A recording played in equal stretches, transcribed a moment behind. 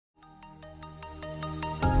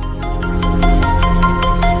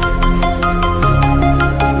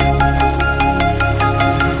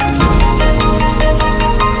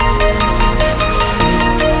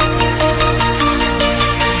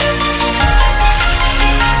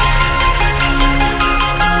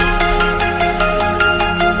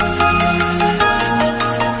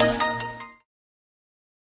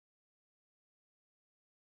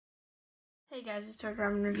Hey guys, it's Red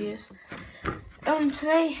Robin Reviews.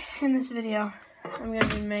 Today in this video, I'm going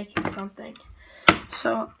to be making something.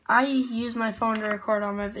 So I use my phone to record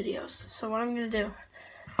all my videos. So what I'm going to do,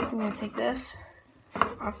 I'm going to take this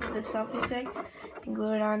off of this selfie stick and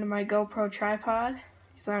glue it onto my GoPro tripod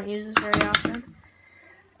because I don't use this very often.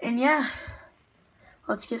 And yeah,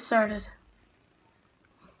 let's get started.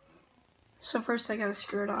 So first I got to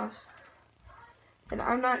screw it off. And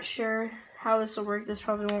I'm not sure how this will work. This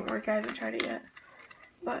probably won't work. I haven't tried it yet.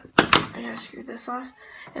 But I gotta screw this off.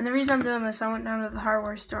 And the reason I'm doing this, I went down to the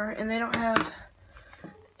hardware store and they don't have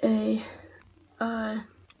a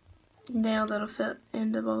nail that'll fit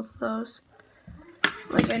into both of those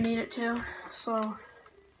like I need it to. So,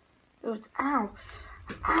 oh, it's, ow.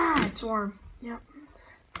 Ah, it's warm. Yep.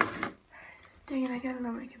 Dang it, I got it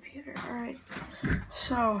on my computer. Alright.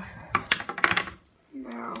 So,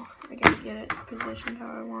 now I gotta get it positioned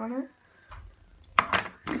how I want it.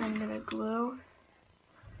 I'm gonna glue.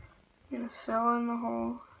 I'm gonna fill in the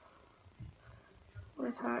hole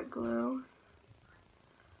with hot glue.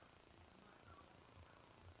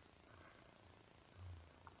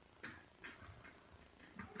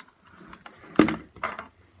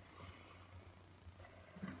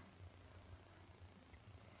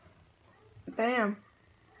 Bam!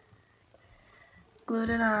 Glued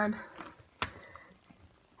it on.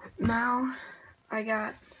 Now I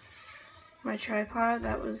got my tripod.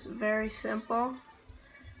 That was very simple.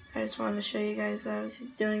 I just wanted to show you guys that I was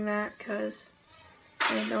doing that because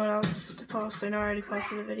I didn't know what else to post. I know I already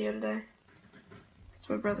posted a video today. It's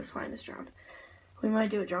my brother flying his drone. We might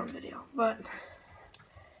do a drone video, but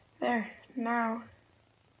there. Now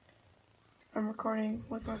I'm recording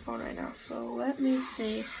with my phone right now, so let me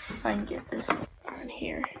see if I can get this on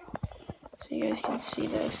here so you guys can see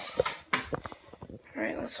this.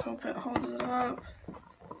 Alright, let's hope it holds it up.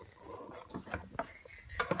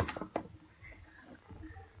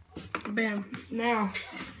 Bam. Now,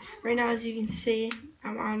 right now as you can see,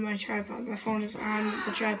 I'm on my tripod. My phone is on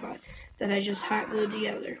the tripod that I just hot glued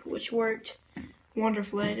together, which worked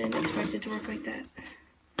wonderfully. I didn't expect it to work like that.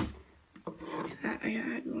 I got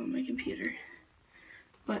hot glue on my computer.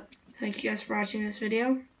 But thank you guys for watching this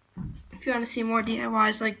video. If you want to see more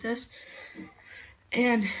DIYs like this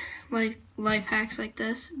and like life hacks like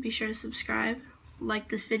this, be sure to subscribe, like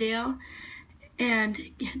this video, and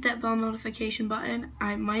hit that bell notification button.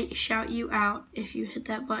 I might shout you out if you hit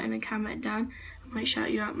that button and comment down. I might shout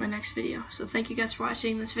you out in my next video. So thank you guys for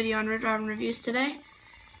watching this video on Red Robin Reviews today.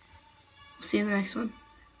 We'll see you in the next one.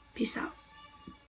 Peace out.